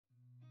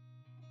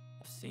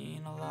I've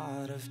seen a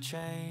lot of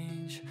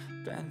change,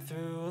 been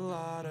through a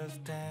lot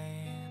of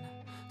pain.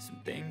 Some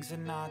things are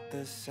not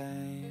the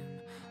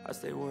same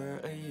as they were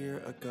a year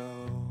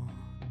ago,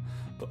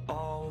 but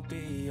all will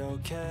be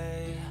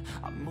okay.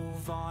 I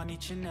move on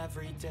each and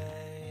every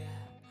day.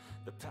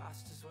 The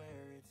past is where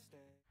it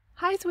stays.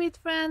 Hi sweet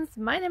friends,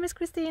 my name is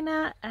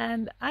Krisztina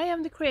and I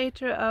am the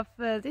creator of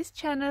this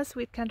channel,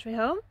 Sweet Country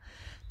Home.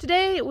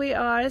 Today we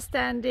are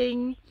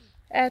standing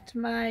at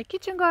my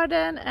kitchen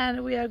garden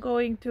and we are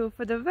going to,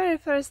 for the very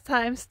first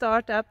time,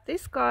 start up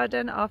this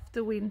garden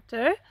after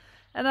winter,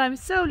 and I'm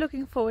so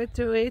looking forward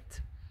to it.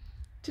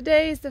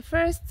 Today is the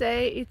first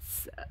day.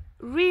 It's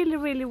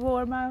really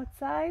warm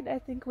outside. I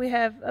think we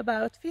have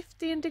about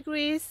 15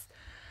 degrees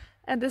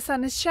and the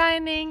sun is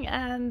shining,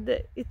 and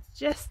it's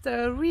just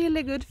a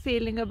really good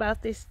feeling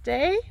about this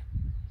day.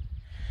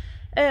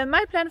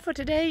 My plan for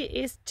today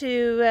is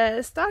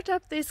to start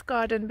up this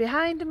garden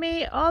behind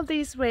me. All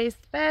these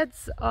raised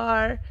beds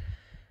are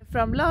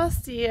from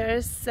last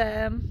year's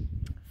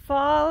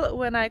fall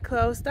when I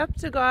closed up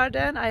the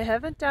garden. I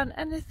haven't done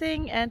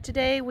anything, and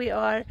today we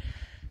are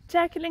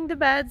tackling the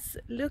beds,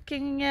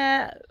 looking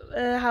at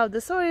how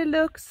the soil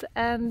looks,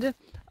 and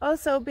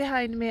also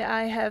behind me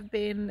I have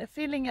been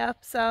filling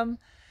up some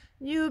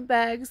new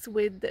bags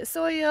with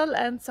soil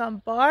and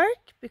some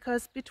bark,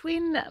 because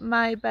between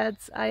my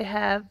beds I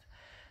have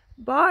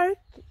bark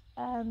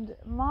and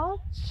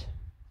mulch,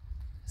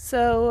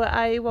 so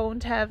I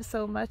won't have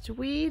so much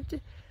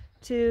weed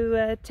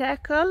to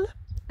tackle,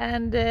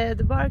 and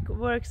the bark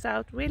works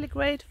out really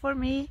great for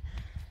me.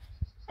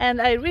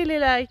 And I really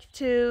like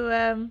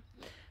to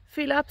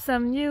fill up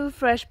some new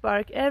fresh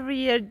bark every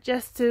year,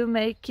 just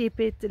to keep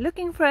it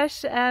looking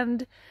fresh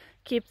and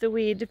keep the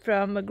weed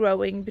from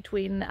growing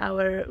between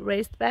our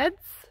raised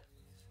beds.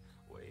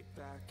 Way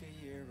back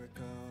a year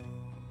ago,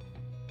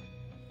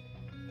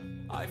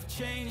 I've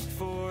changed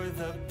for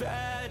the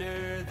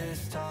better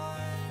this time.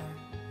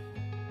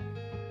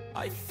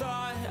 I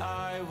thought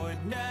I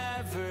would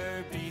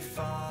never be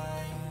fine.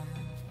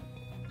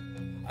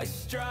 I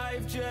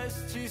strive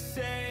just to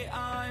say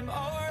I'm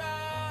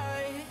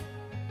alright,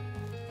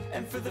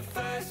 and for the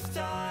first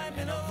time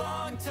in a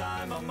long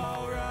time I'm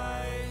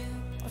alright.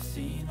 I've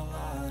seen a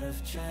lot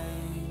of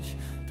change,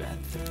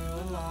 been through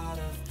a lot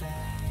of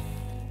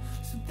pain.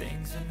 Some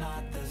things are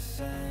not the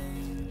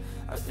same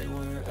as they were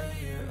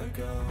a year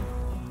ago,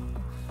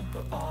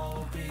 but all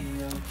will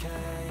be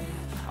okay.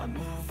 I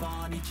move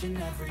on each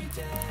and every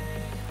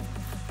day.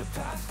 The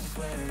past is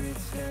where it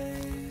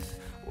stays.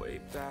 Way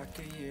back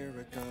a year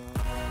ago.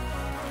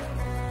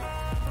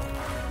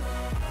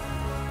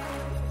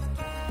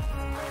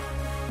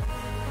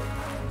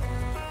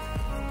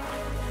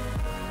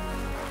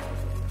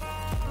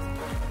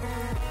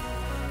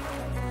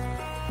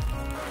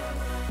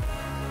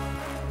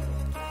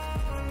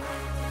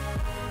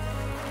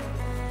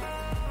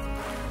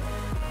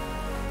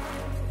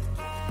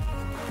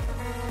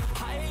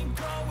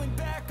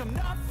 I'm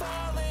not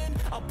falling.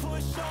 I'll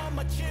push all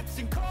my chips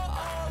and call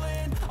all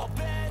in. I'll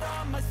bet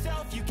on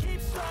myself, you keep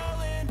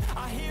stalling.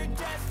 I hear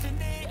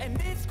destiny and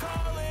it's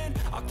calling.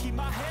 I'll keep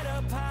my head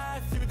up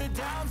high through the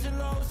downs and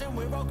lows, and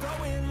we're all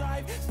growing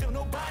life. Still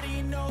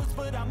nobody knows,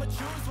 but I'ma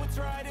choose what's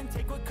right and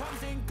take what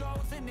comes and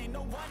goes. And ain't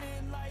no one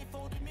in life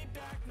holding me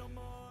back no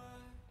more.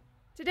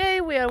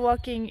 Today we are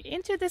walking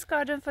into this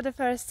garden for the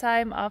first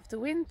time after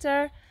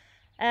winter,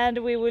 and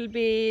we will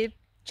be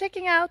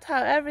checking out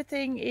how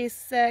everything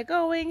is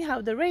going,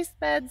 how the raised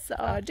beds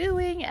are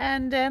doing,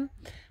 and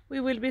we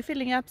will be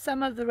filling up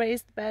some of the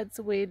raised beds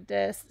with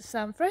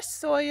some fresh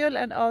soil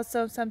and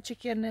also some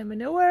chicken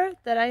manure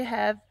that I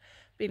have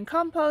been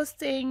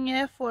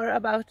composting for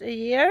about a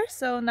year.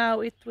 So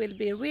now it will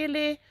be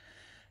really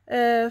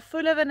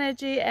full of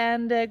energy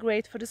and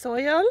great for the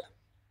soil.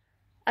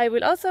 I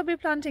will also be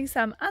planting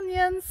some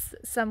onions,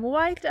 some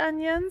white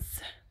onions,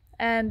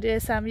 and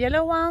some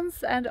yellow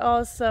ones, and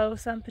also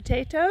some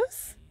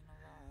potatoes.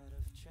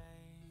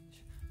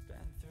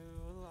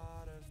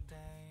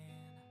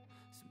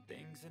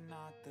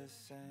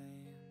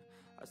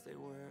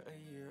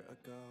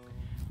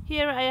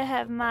 Here I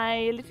have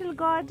my little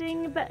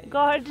gardening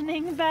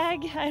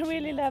bag. I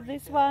really love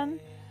this one.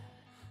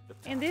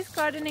 In this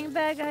gardening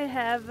bag I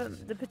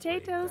have the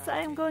potatoes I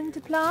am going to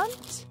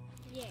plant.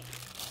 Yeah.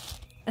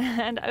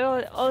 And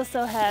I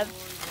also have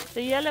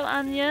the yellow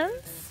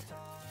onions.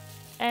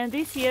 And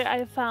this year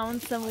I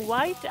found some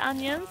white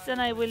onions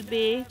and I will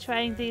be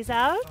trying these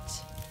out.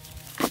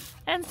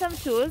 And some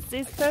tools.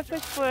 This is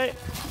perfect for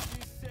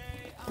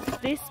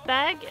this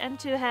bag and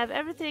to have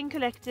everything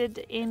collected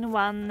in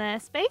one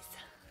space.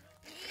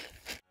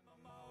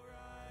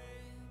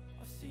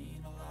 I've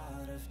seen a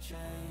lot of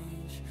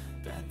change,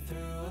 been through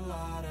a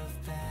lot of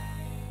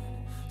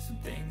pain. Some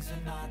things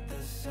are not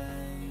the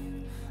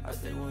same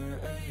as they were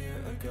a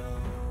year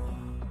ago,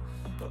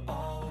 but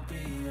all will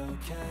be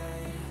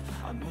okay.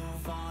 I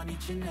move on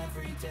each and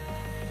every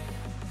day.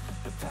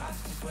 The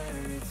past is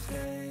where it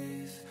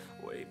stays.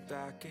 Way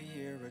back a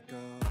year ago.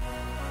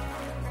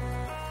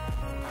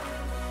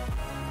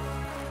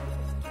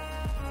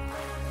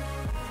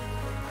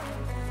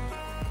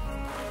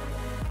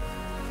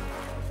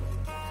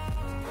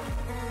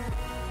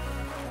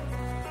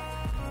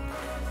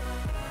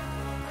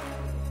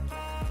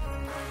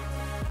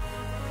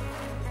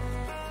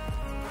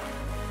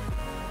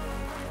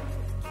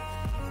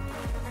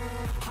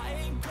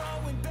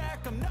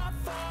 I'm not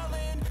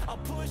falling. I'll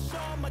push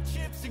all my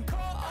chips and call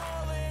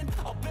all in.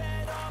 I'll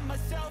bet on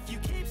myself, you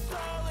keep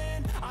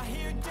stalling. I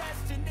hear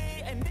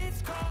destiny and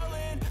it's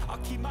calling. I'll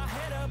keep my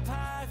head up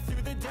high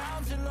through the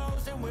downs and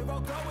lows. And where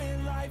I'll go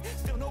in life,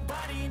 still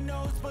nobody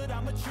knows. But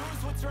I'ma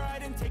choose what's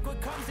right and take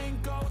what comes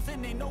and goes.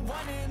 And ain't no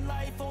one in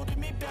life holding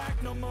me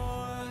back no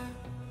more.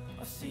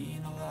 I've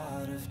seen a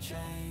lot of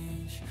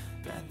change,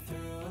 been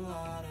through a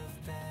lot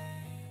of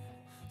pain.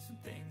 Some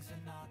things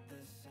are not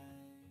the same.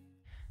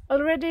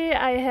 Already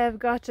I have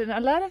gotten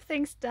a lot of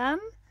things done.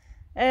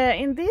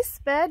 In this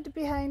bed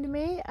behind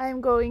me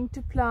I'm going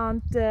to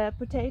plant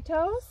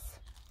potatoes.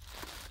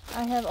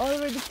 I have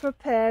already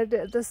prepared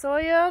the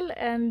soil,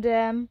 and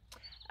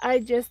I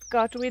just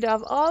got rid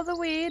of all the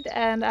weed,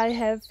 and I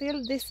have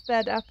filled this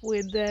bed up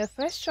with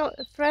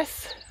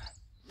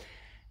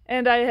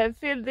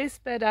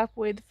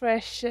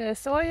fresh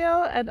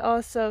soil and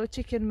also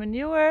chicken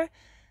manure.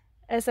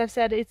 As I've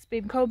said, it's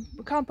been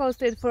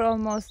composted for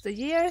almost a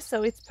year,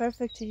 so it's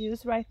perfect to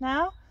use right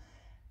now.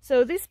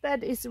 So this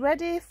bed is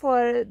ready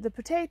for the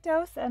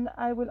potatoes, and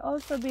I will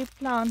also be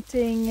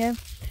planting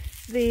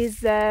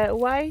these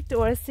white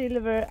or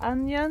silver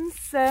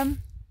onions.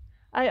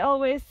 I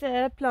always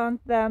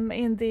plant them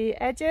in the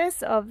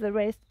edges of the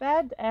raised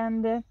bed,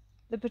 and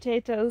the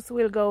potatoes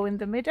will go in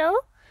the middle.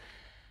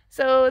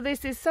 So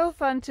this is so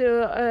fun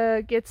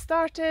to get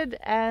started,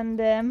 and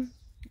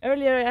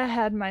earlier I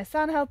had my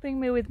son helping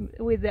me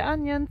with the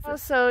onions.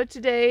 Also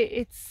today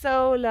it's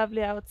so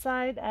lovely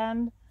outside,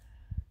 and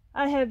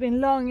I have been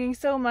longing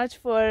so much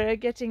for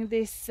getting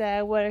this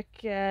work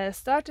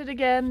started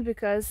again,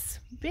 because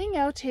being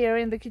out here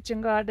in the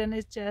kitchen garden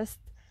is just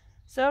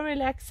so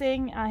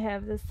relaxing. I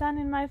have the sun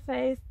in my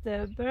face,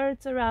 the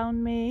birds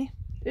around me.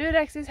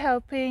 Urax is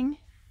helping.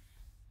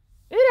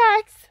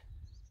 Urax!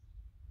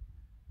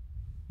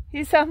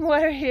 He's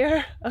somewhere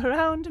here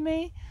around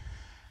me.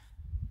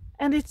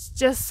 And it's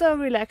just so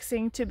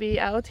relaxing to be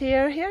out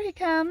here. Here he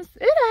comes.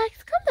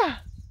 Urax, kom da!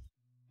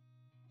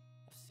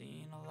 I've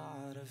seen a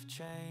lot of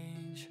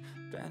change,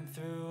 been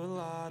through a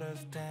lot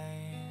of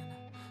pain.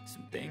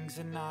 Some things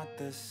are not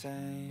the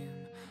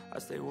same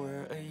as they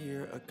were a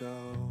year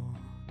ago,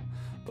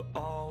 but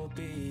all will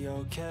be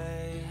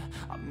okay.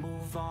 I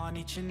move on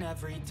each and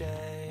every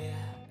day.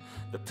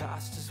 The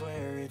past is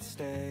where it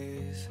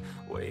stays,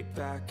 way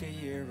back a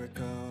year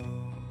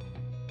ago.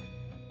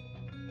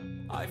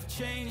 I've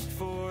changed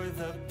for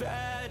the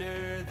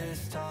better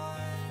this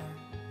time.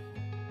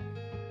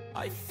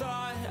 I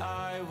thought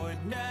I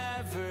would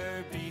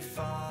never be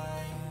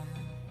fine.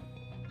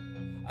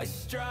 I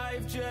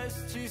strive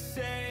just to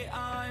say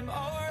I'm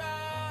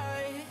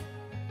alright,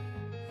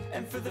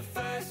 and for the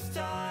first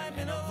time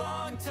in a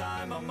long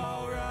time I'm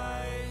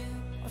alright.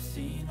 I've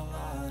seen a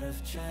lot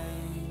of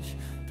change,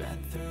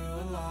 been through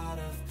a lot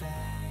of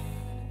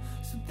pain.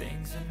 Some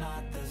things are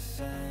not the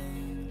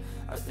same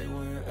as they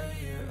were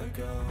a year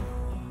ago,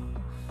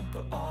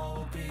 but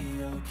all will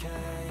be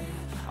okay.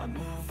 I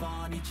move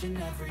on each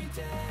and every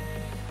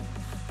day.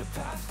 The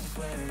past is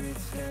where it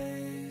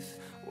stays,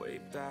 way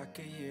back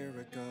a year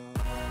ago.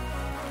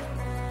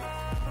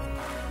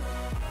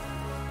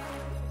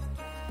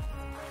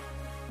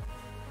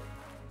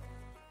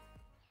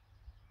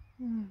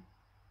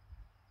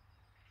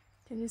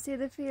 Can you see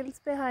the fields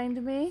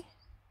behind me?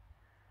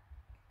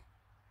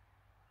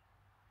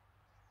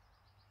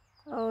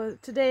 Oh,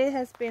 today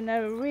has been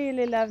a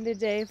really lovely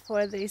day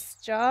for this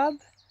job.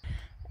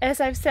 As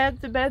I've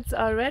said, the beds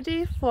are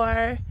ready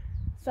for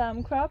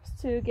some crops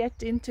to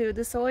get into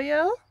the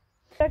soil.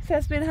 Rex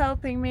has been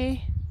helping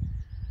me.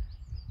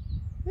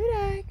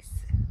 Rex!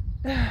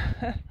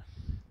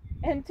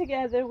 And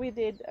together we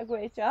did a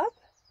great job.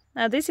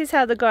 Now this is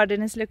how the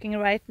garden is looking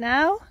right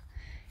now.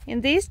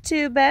 In these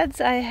two beds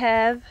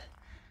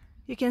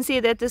you can see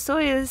that the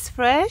soil is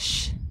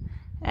fresh,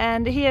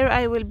 and here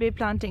I will be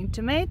planting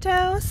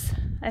tomatoes.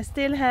 I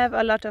still have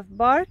a lot of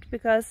bark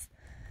because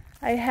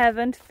I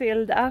haven't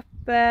filled up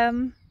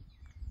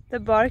the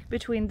bark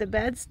between the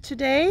beds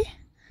today,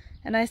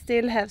 and I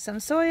still have some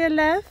soil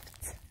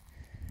left.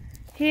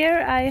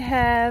 Here I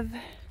have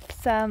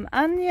some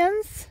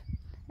onions,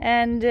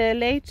 and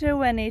later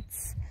when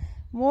it's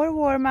more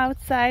warm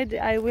outside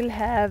I will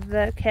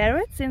have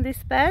carrots in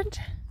this bed.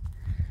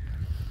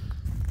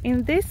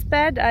 In this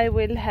bed I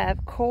will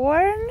have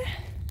corn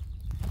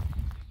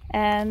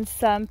and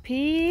some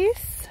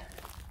peas,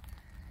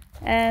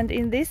 and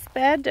in this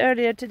bed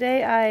earlier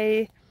today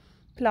I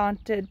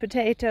planted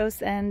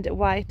potatoes and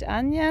white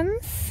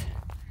onions.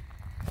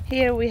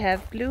 Here we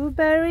have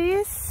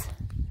blueberries,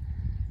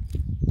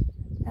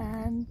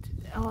 and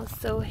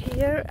also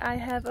here I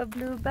have a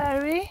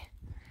blueberry.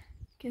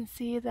 You can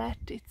see that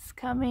it's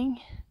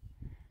coming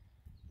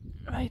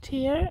right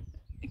here.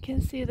 You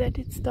can see that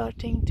it's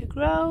starting to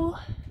grow.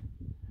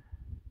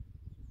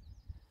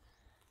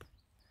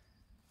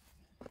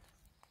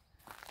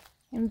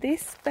 In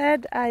this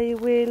bed I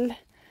will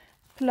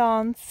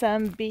plant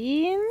some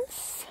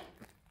beans.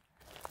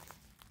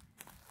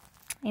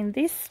 In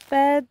this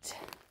bed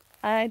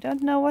I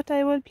don't know what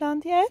I will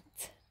plant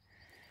yet.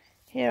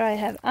 Here I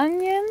have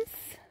onions,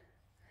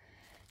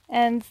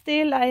 and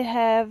still I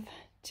have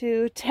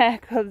to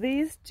tackle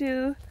these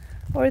 2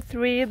 or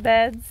 3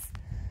 beds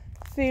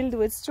filled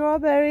with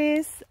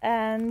strawberries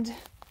and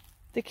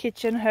the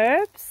kitchen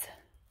herbs.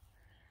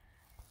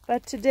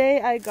 But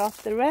today I got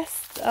the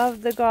rest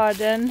of the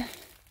garden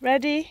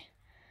ready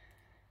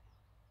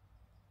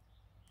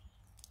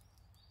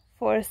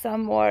for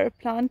some more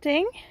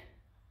planting.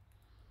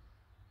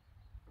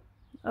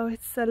 Oh,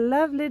 it's a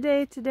lovely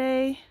day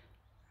today,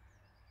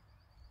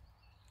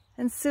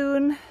 and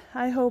soon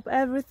I hope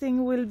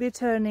everything will be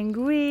turning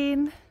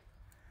green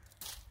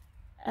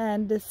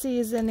and the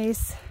season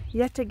is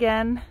yet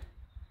again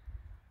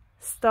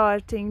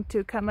starting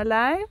to come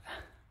alive.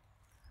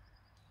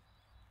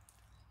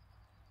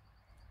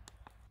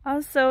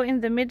 Also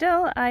in the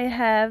middle I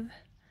have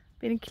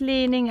been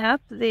cleaning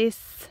up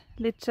this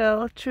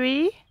little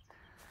tree,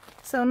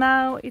 so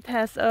now it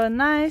has a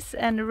nice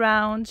and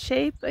round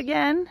shape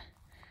again.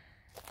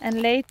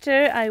 And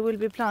later I will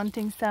be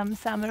planting some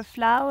summer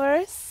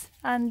flowers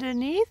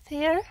underneath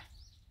here.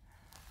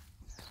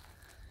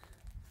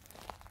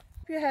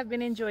 If you have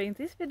been enjoying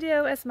this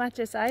video as much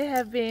as I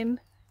have been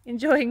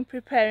enjoying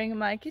preparing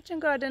my kitchen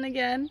garden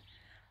again,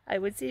 I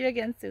will see you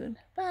again soon.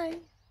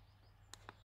 Bye!